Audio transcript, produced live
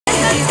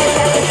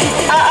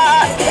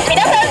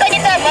皆さんこん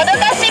にちは、もど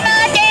かしマ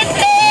ーケッツ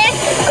で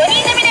す。5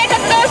人組で活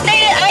動して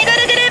いるアイド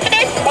ルグループ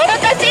です。もど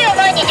かしい思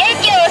いに元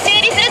気を押し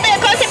売りするとい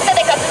うコンセプト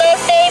で活動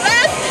していま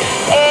す。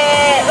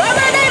ワン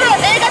マンライブを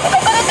10月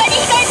9日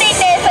に控えて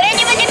いて、それ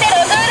に向けて路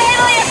上ライ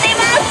ブをやってい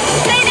ま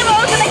す。それでも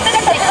多くの人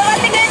が取り組ま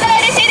ってくれたら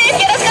嬉しいです。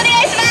よろしくお願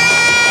いしま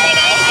す。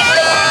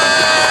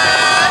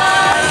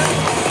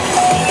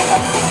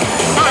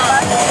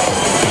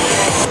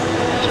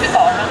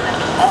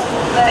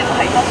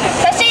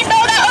写真動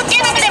画 OK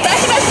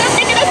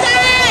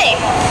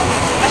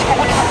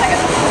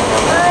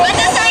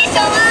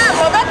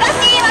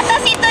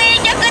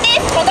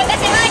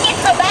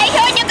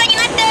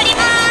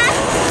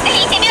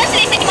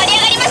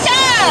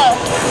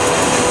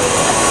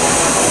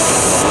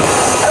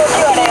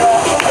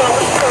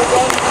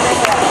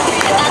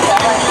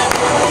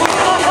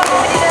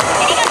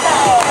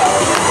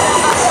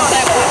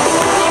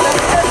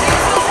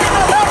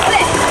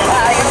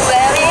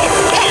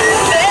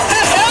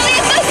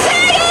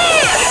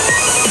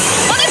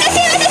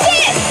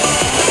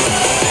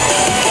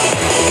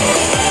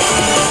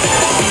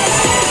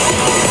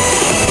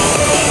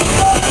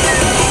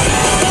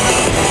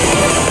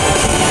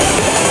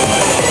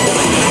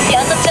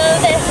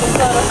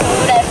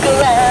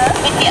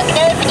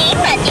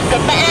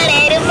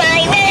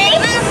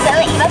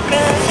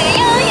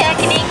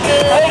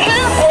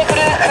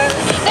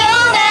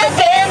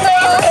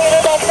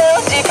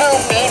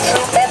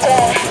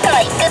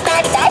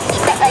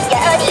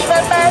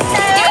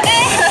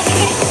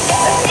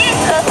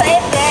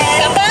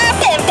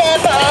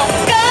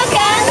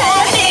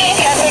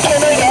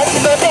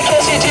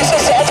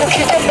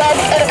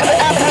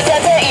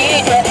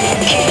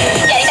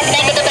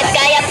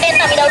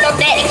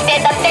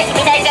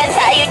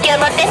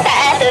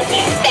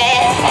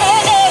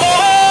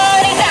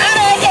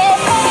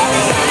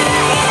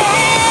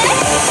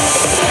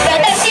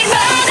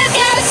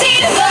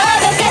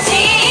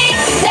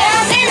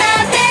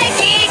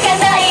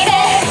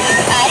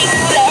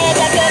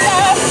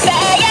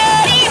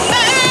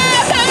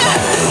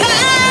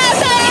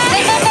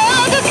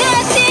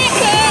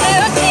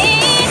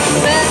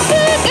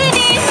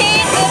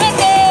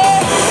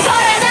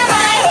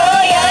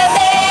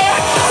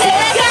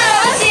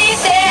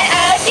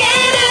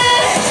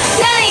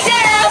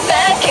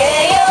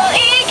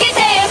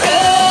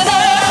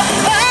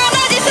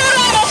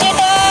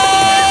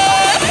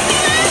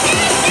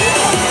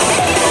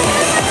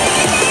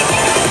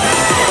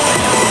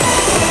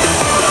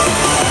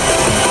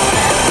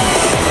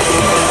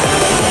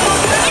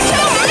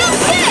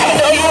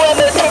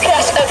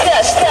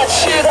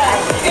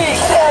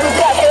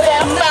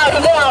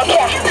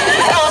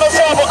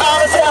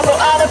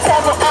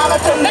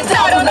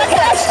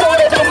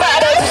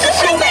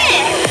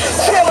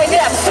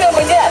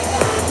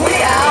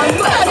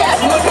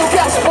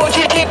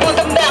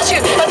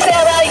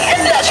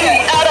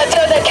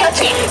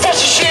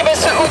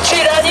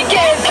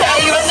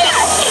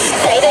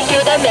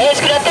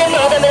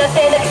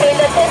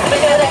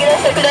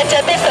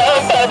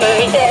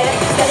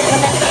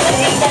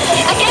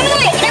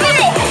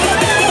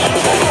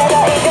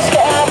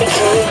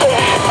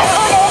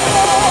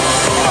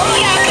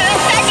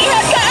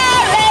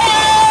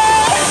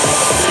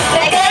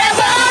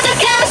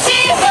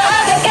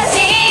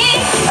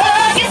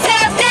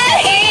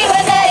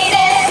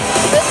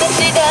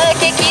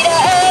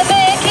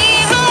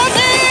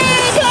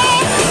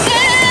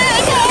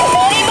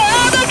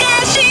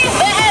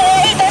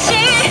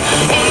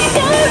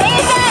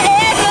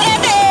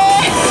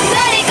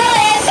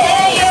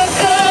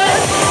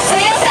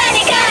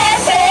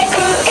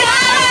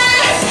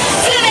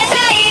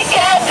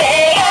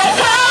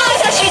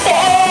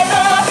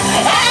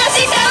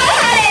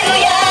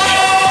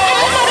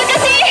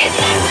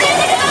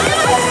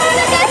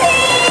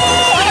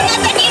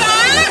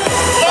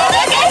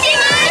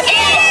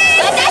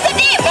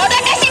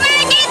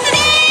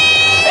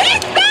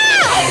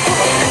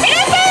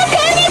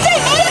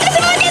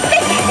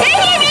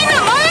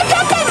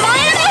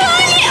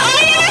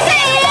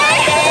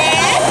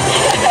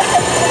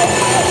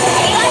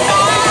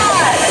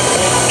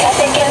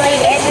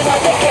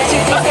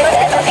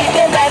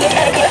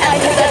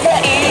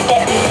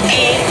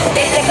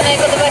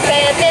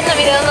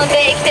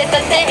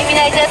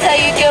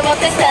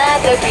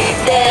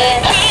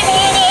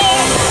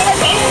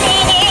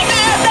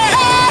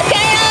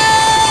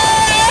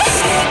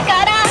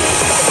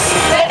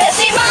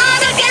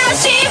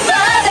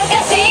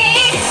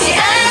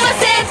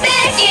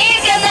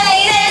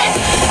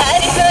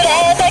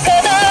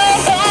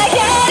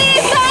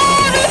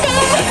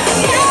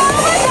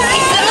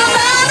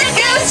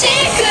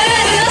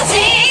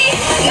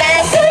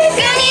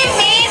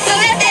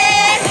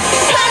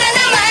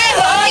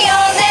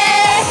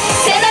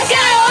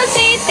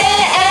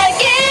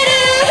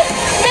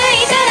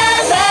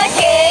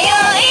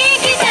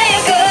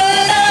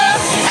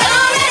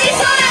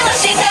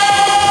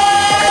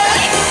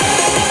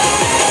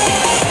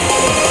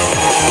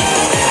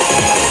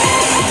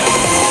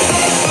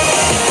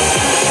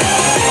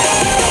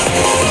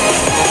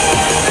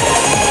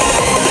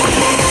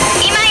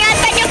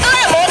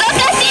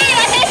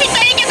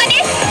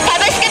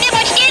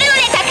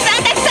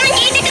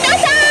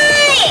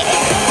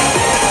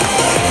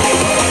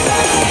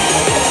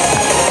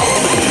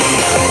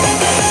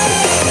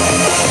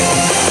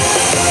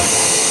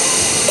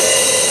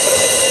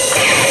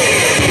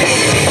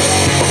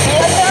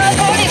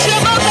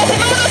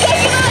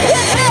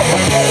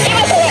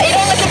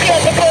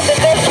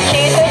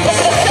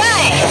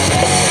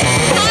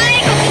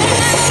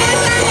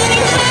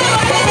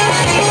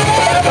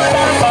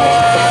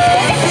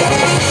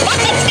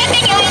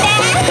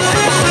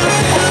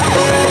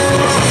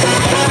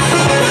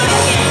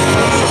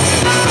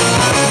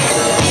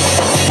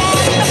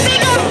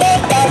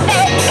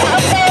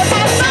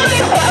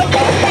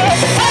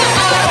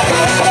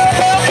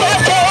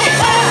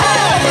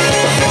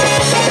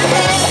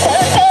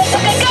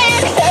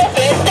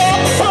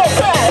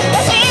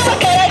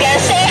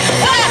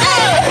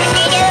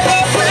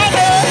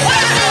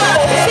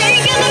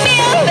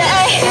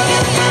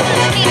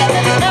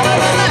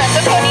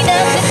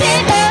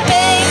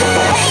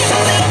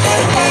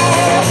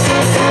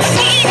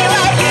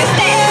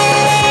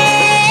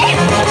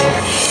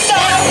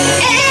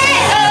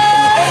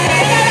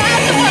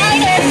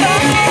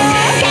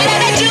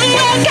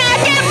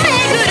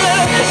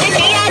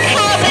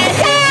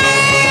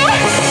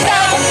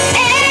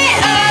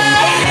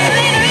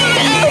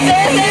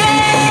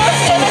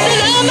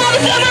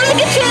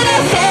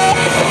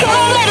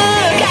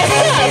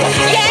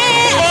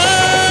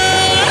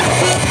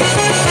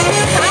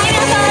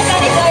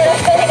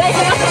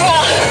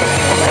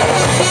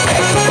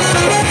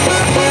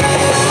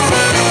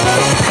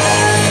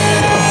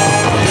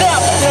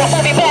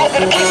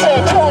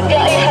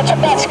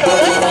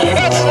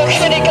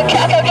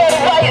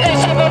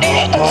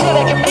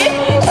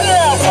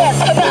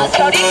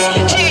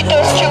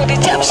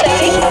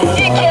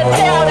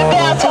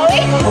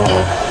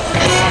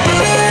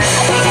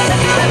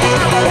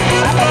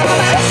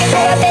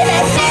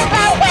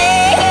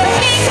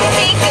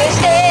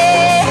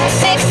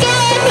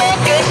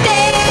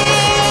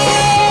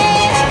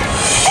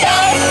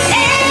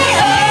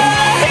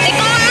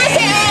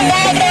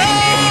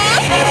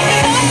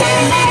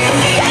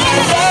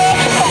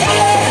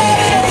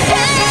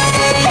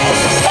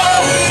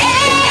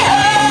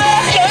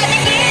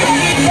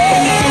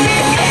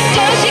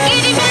常識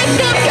にマッ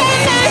トか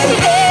まし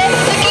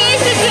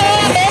て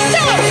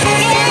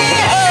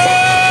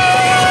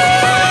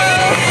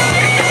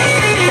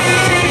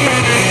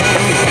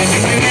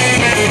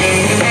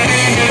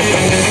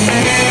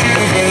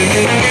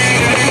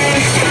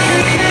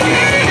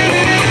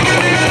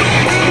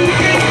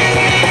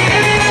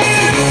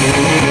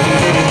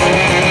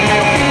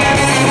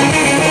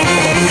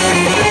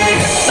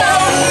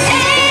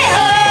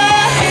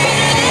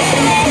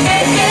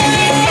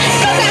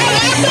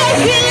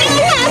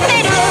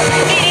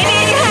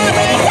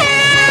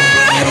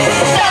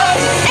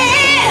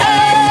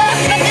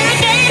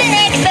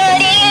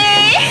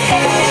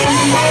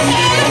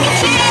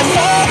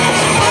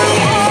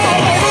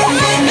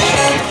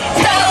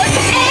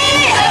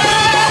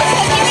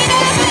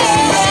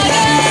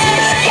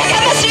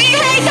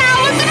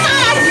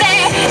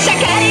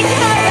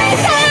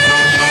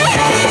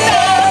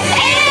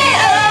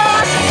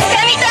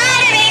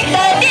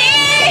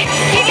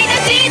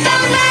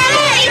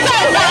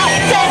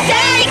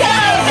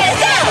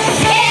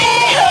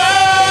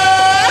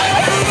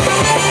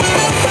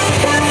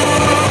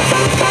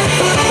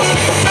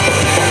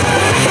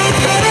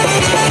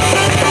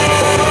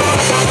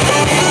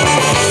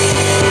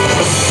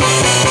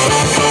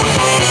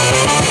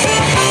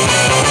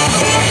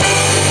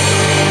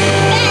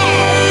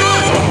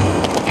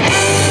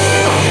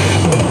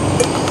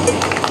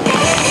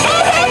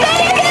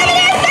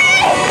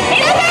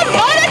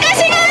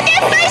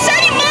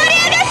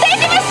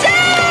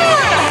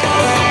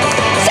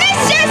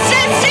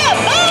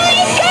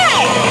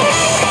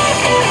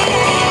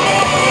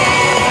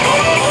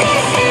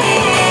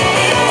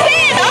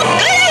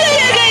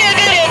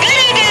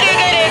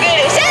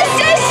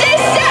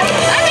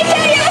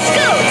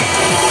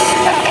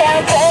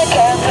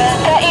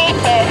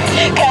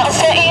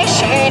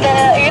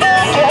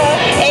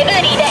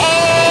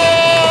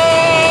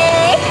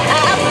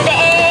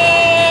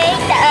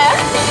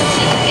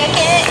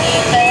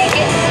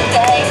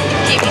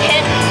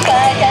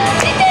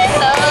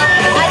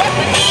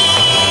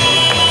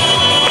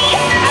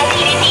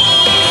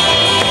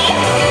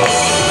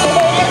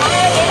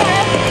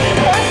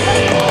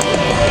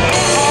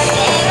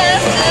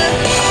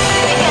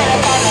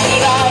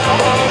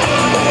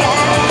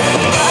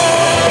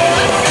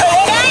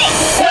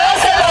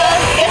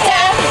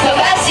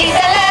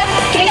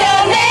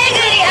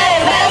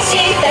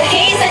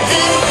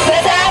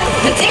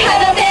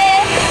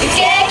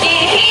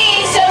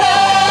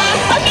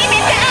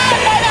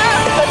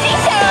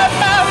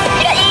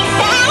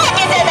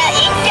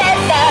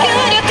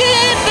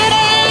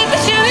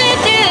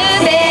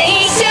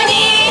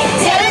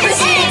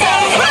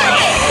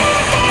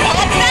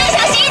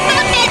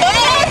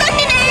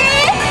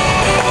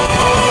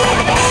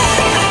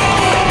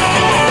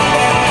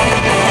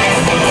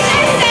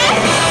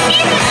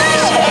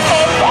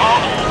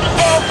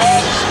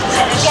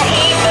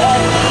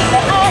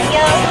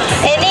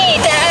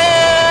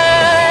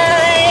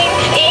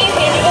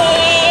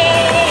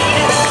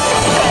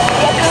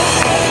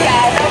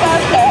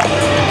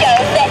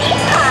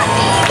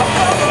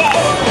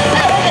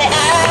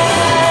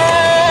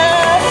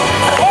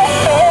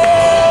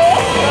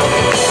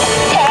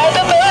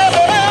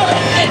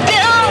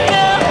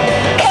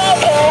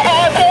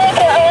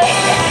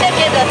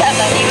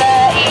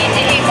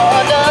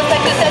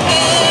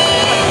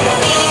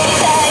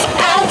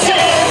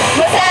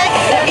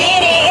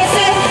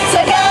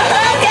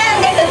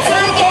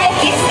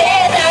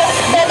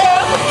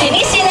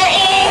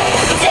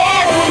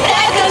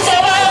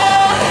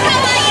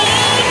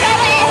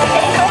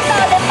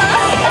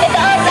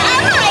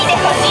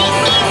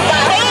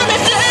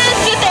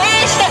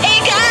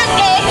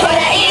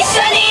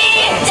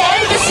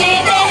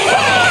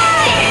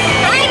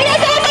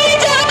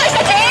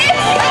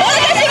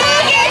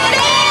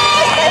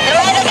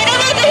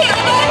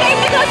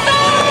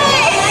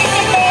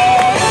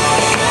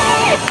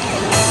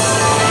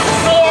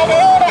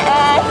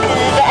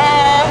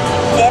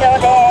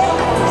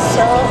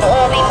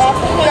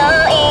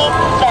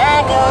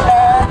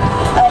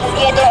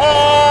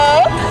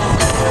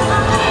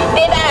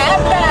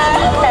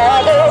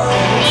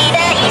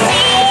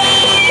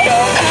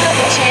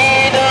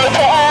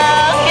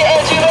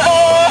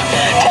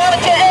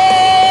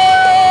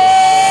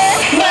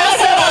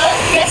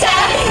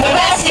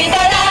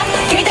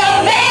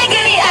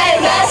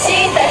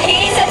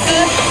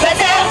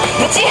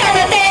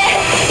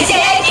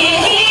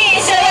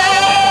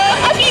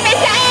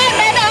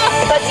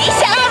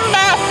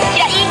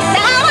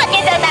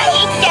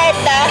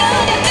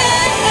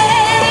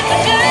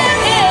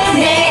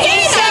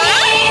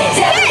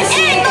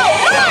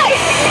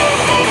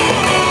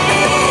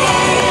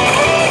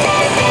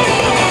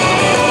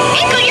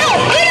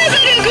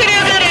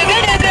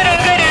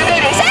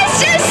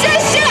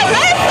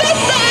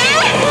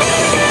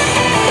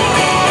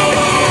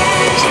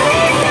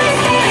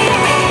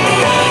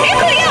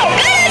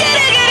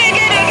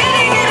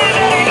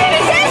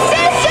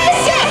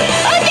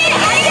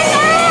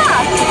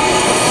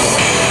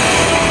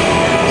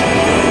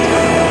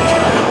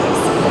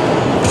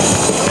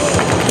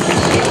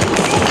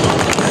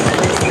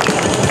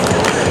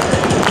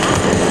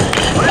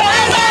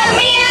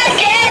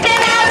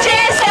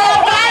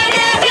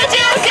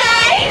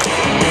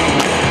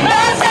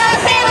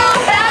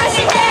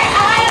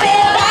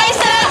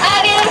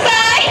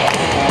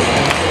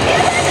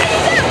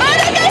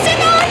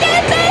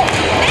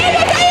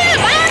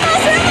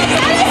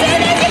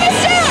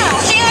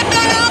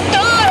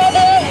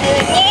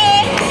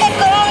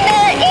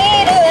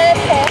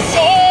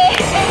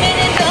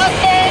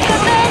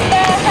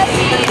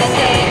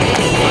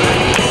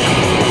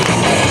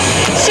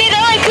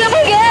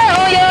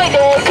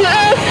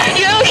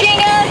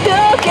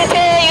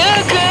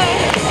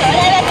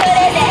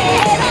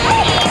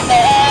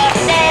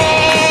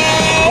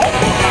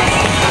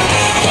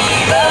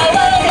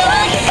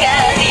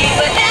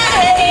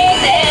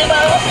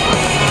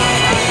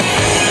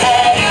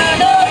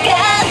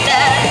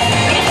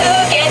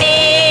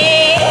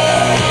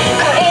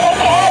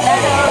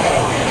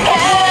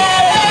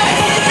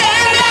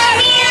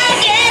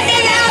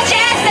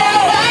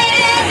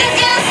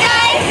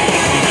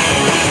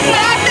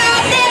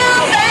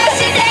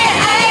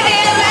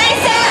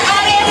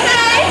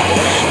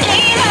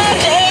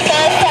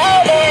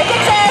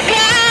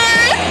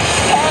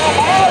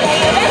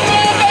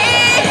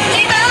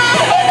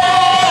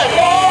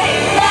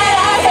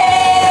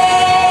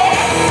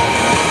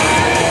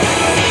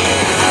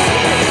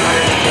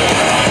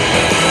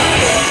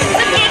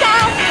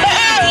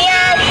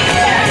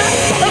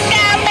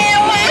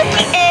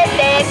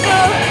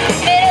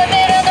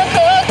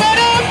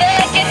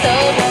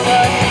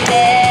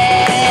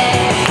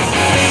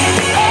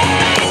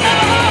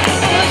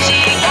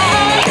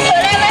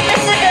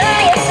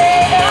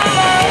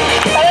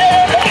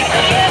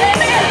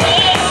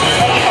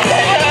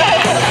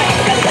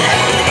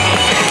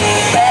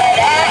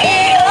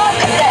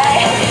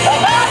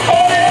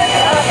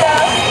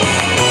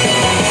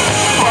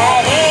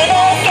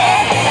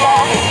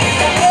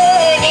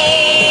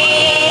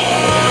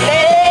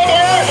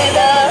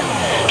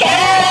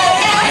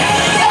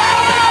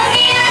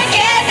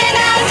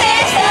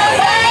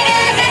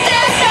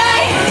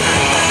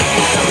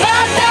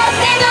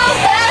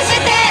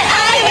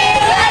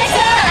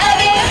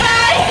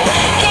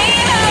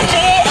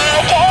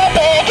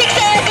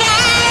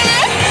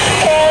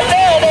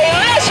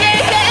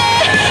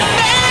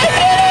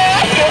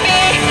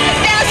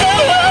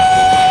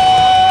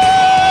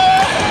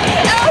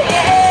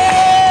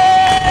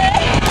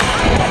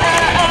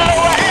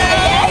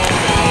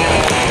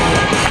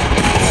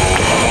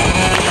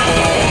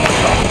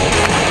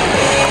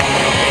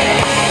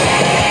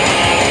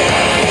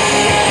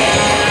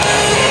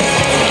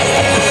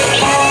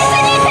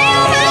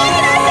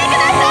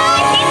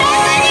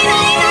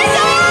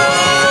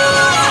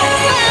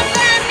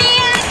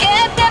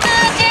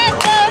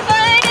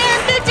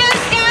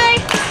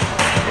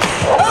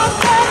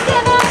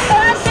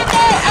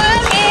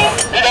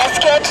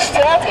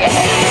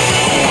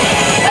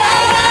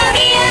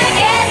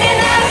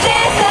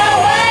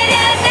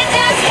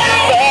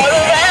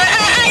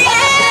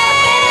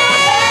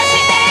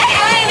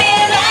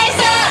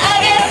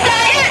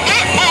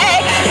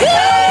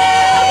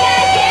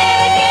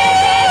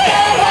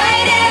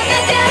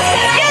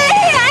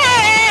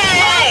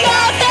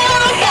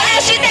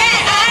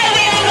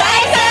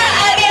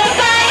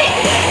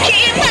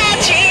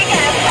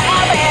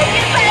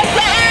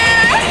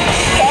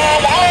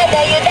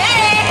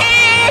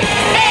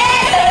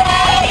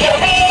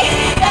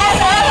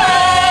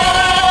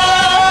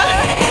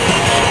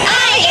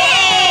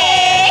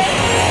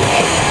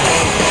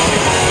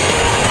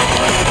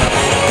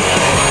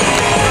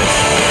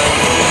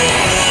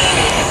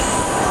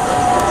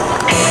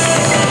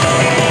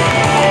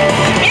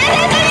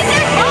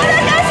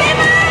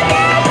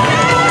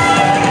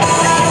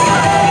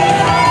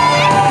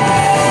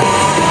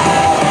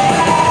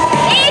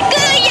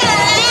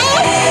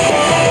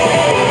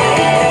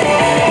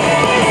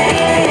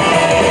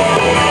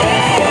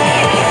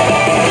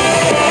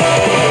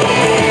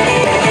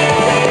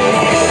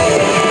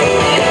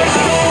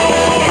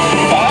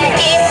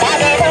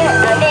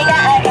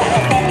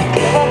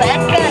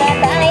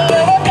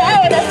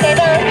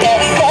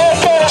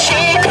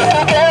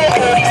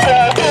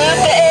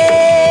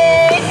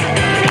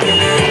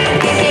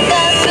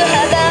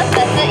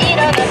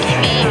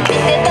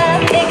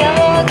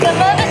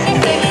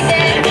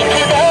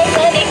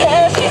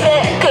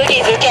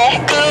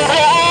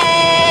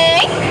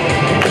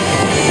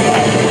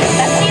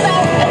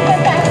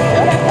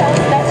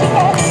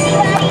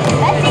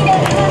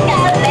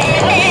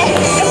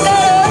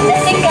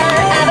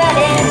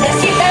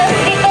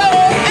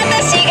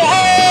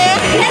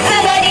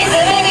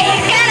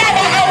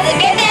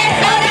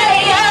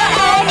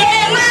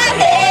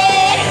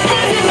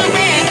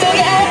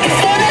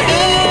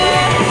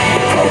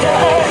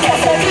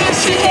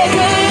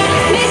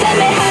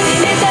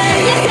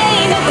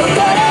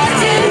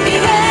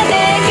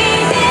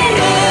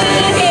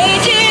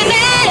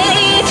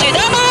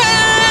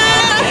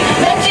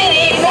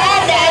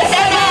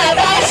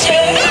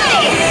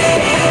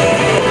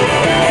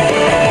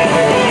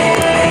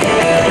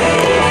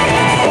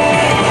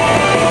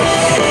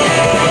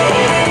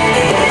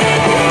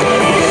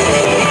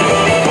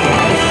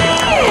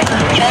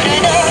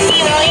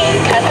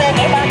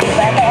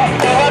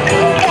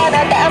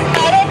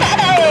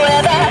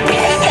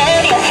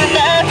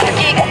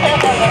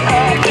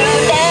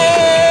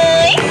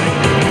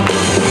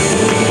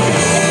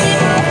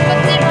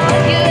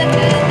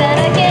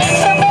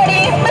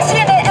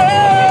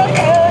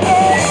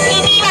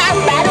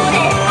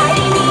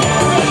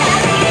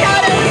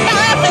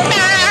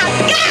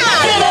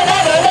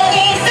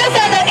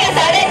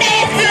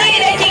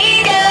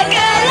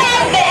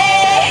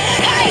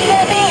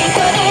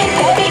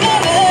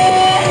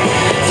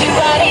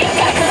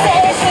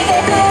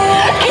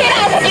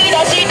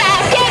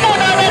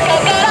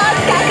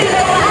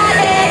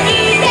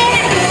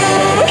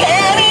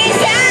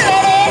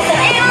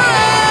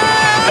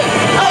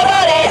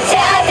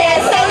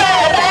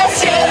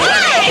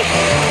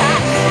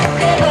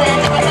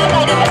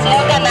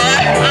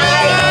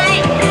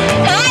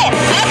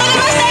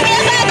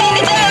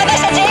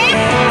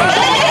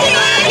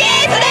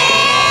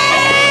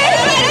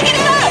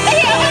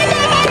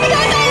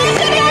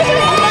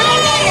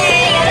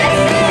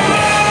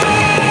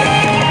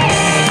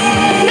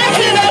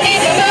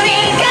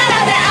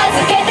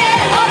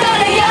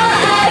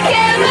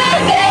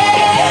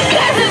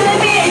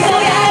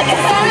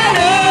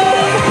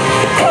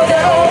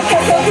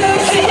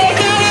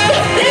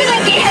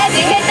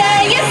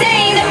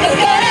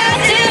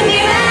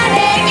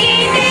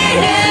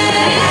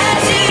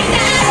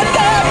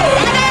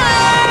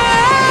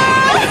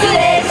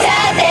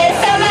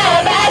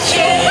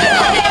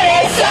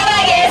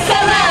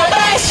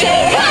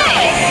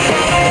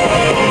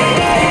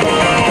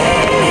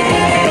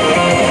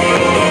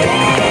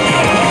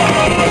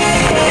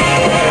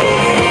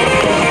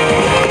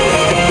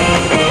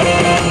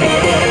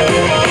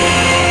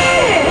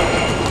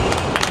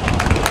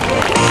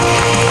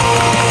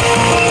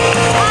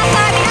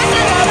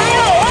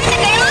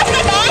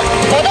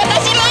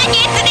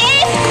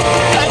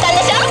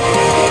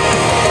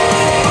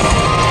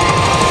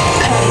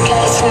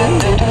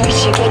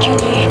的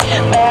に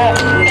マ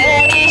ンネ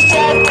リしちゃ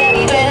った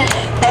りで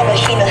あの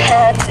日の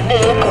弾む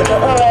こと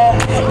は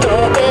ど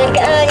こか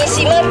に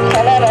しまっ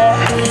たまま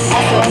遊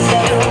んで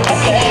るわけ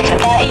じ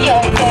ゃないよ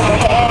でも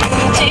返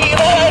事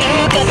はある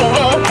かと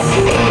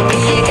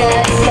言い換え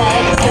た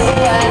い人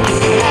は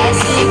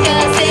足か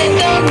せ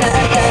とな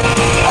った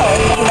本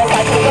人の覚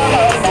悟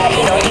もない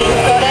のに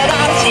それら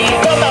しい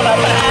ことばばっ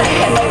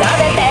か食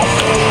べて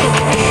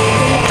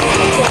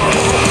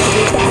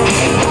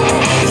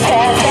さ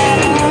さ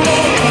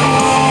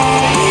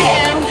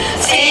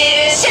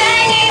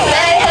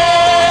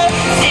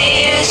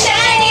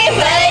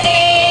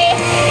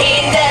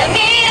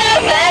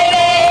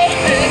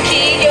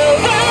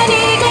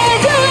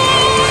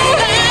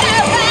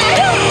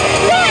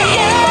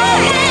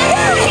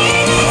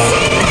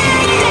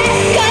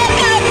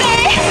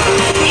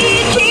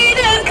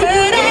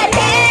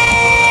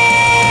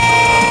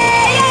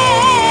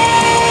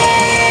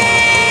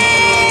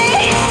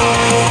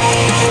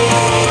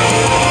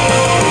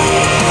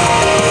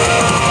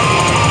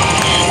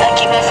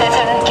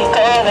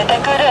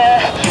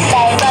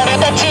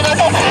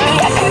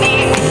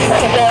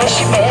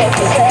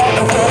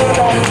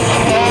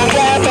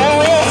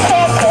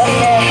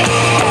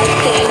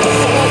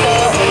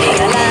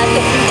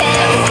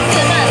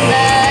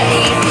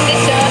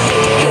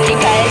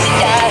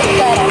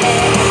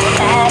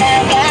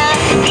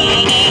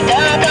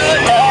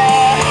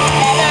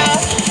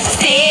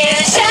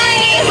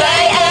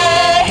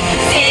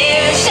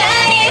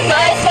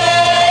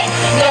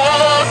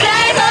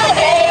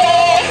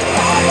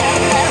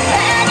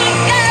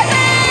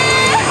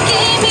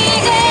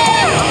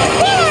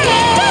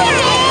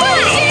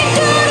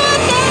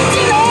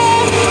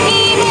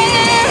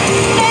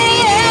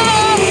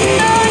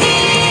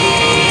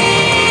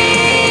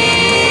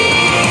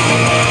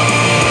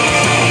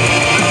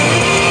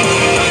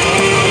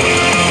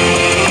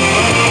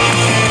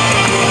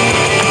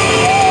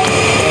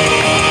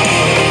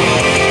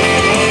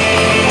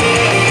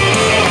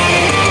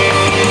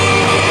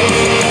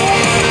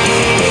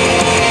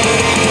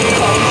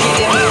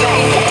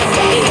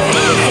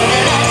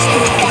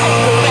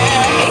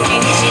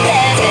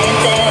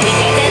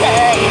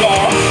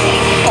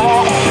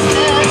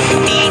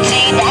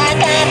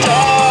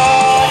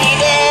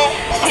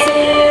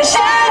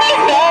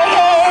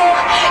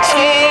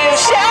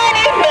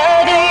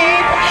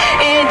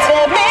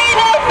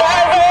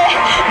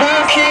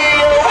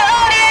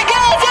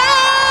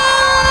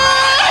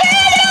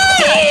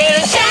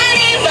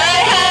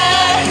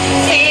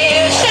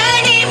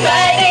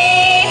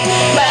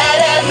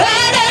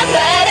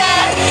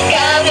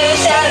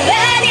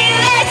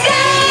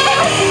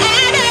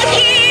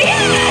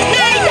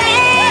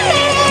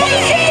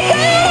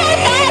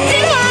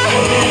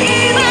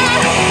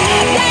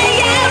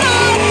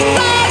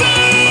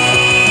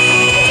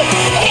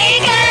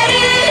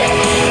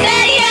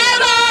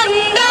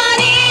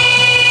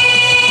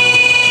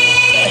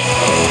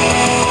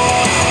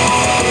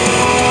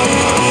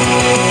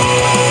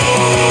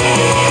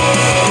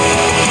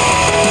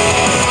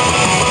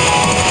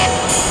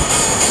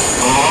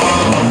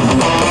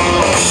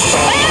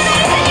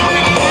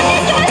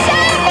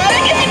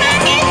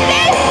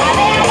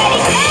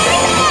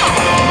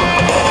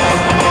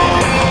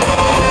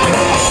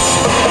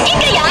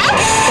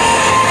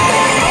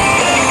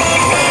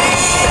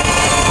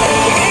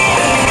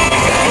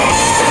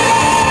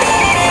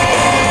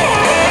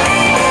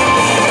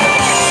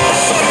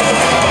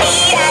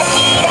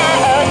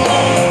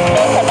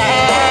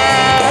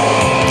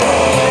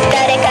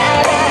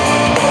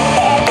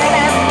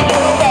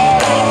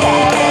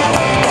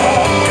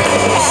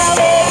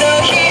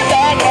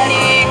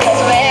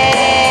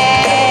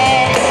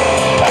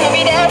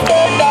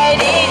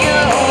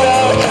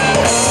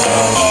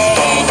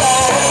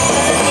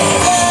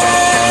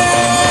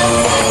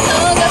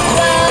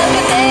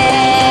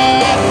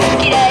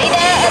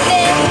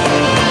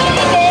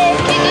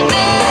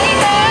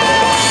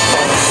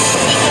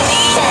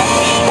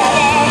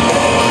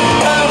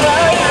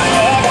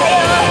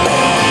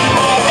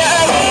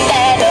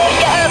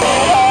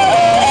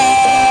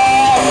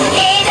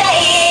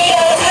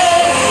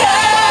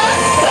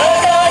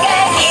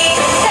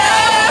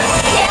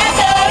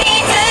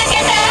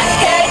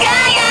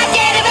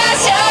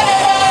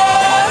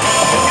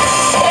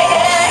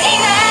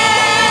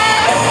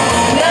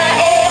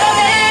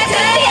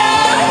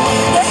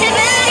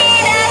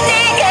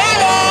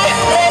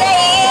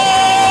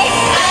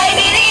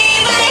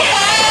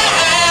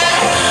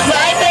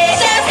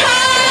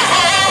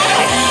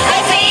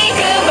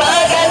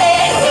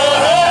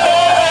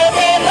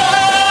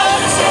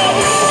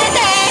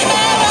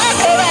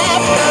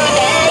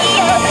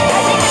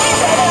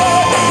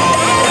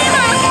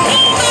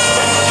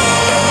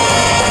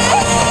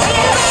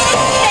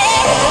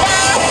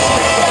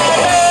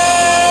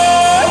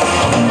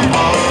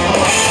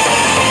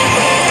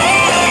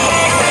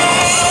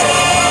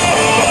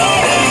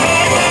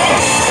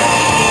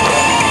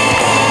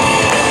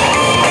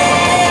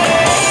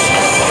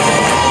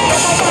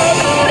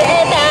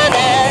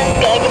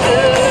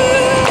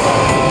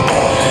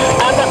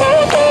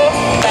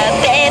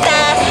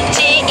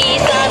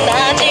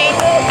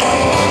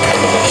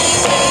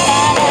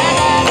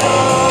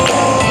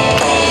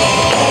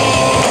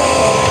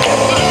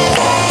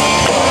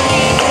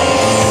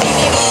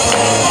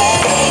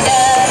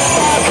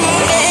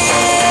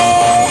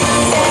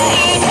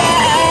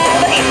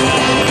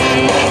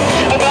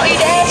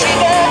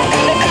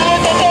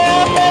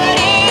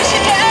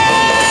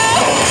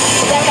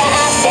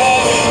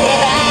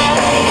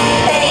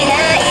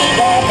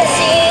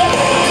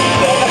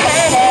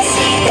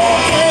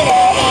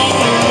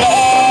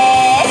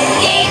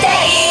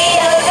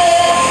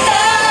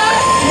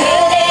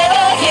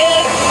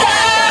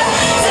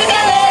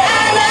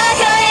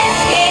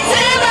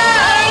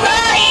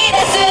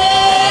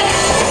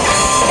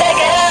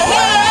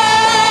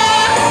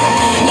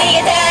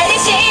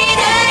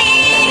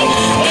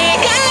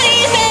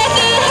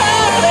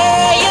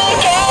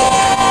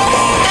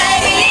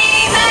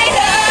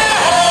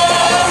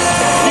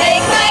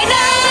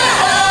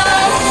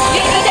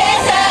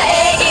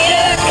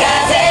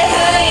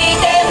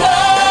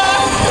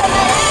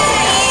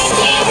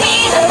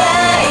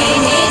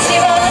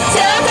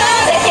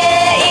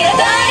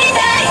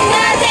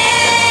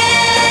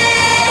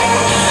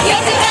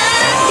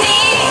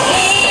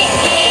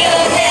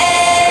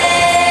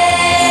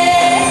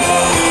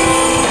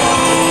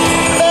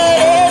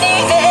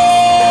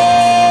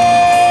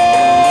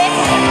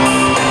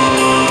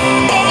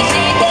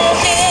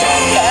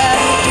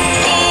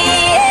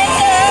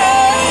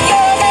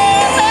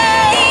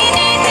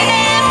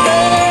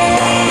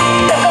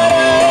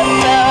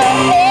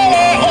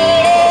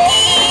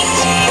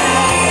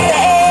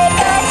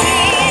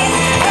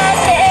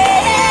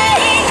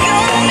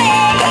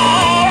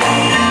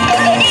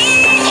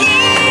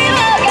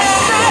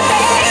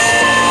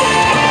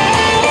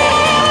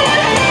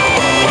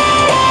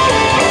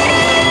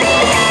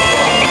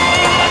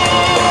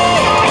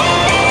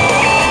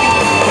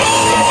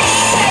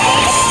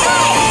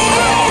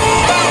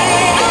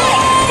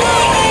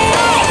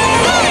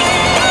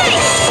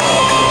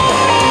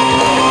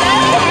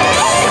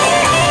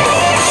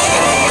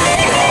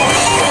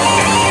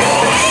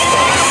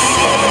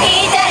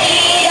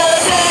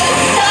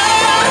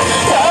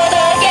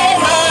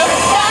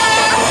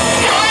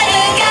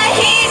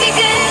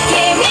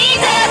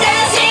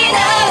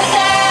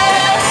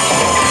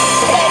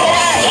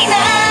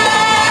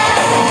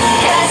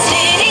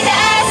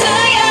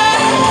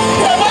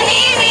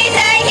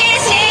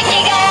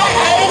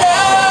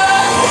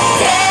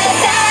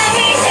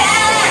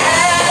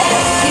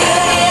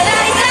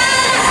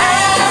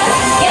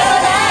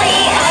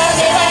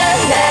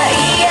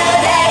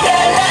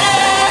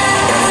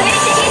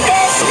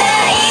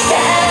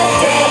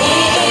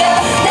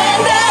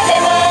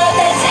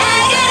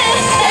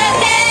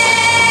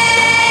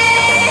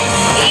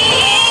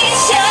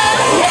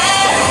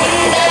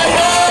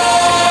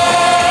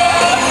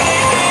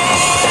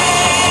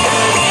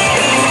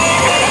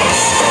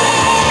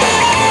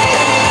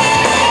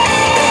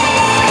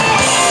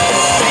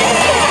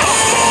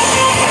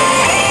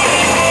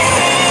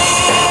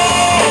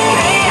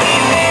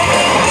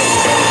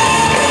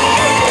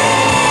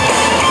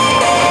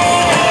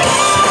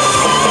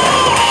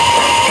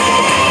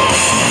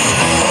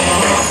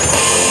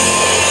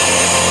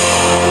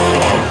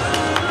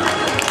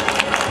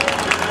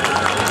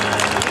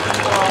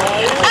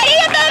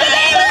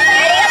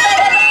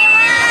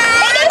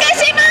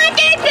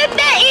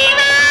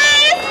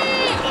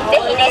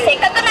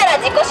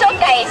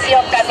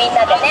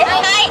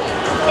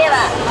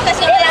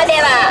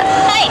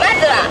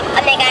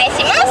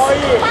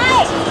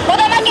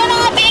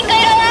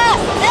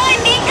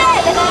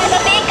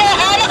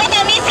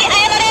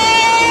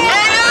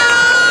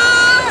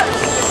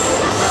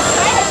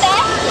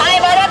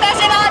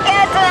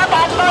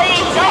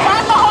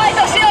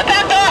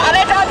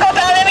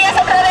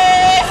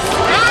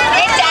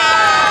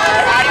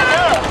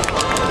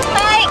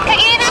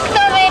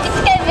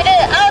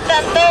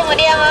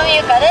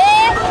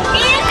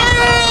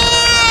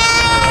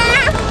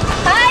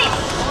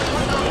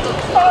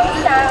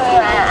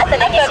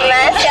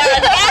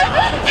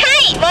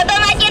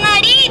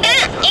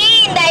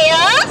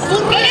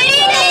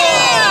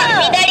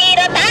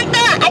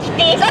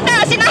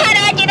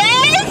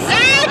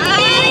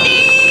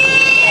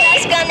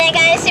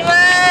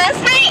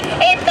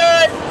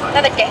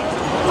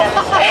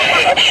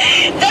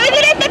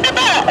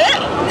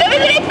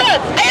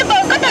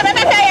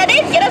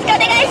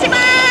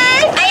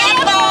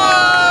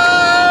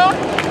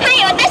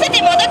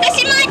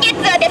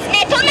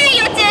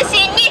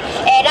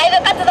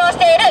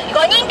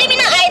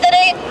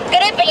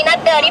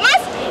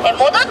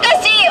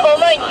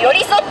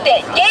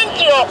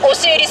押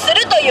し売りす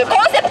るというコ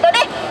ンセプト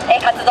で、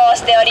活動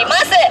しておりま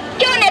す。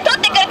今日ね撮っ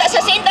てくれた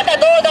写真とか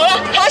動画は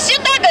ハッシ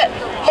ュタグ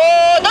も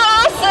ど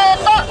す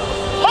と、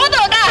もど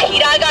がひ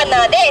らが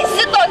なで、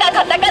すとが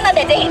カタカナ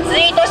でぜひツ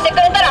イートしてく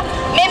れたら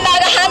メンバ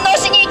ーが反応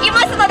しに行き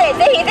ますので、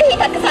ぜひぜひ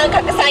たくさん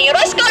拡散よろ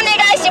しくお願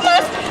いしま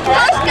す。そ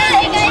して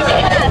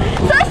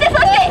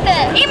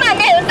今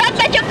ね歌っ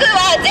た曲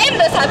は全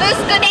部サブス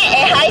クで、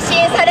配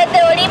信され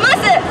ておりま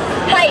す。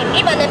はい、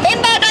今ねメ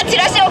ンバーがチ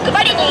ラシを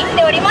配りに行っ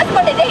ております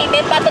ので、ぜひ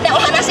メンバーとねお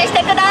話しし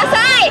てくださ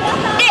い。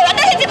で、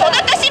私たちもど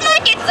かしマ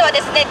ーケッツは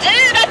ですね10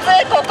月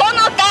9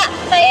日、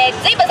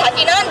ずいぶん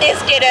先なんで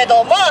すけれ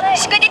ども、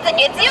祝日月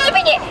曜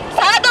日に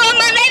サードワン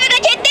マンライブが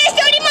決定し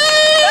ております。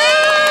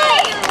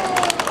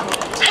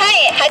は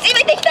い、初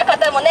めて来た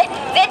方もね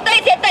絶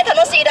対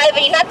楽しいライブ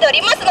になってお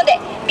りますので、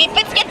 VIP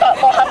チケット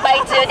もう販売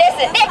中です。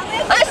で、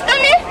明日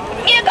ね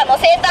みゆかの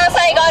生誕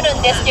祭がある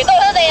んですけど、こ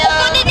こ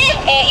でね、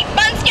一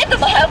般チケット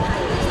も販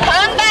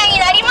売に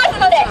なります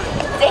ので、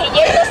ぜひ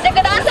ゲットしてく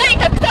ださい。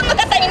たくさんの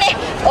方にね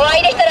お会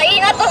いできたらいい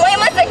なと思い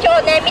ます。今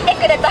日ね見て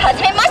くれた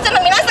初めまして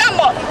の皆さん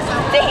も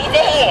ぜひ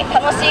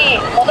楽しい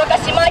もどか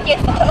しマーケ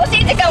ット、楽し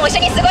い時間を一緒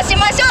に過ごし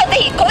ましょう。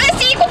ぜひ詳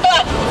しいこと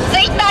は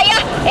Twitter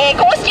や、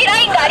公式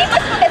LINE がありま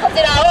すので、そ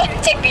ちらを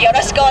チェックよ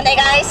ろしくお願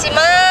いし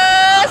ま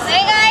す。お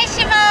願いします。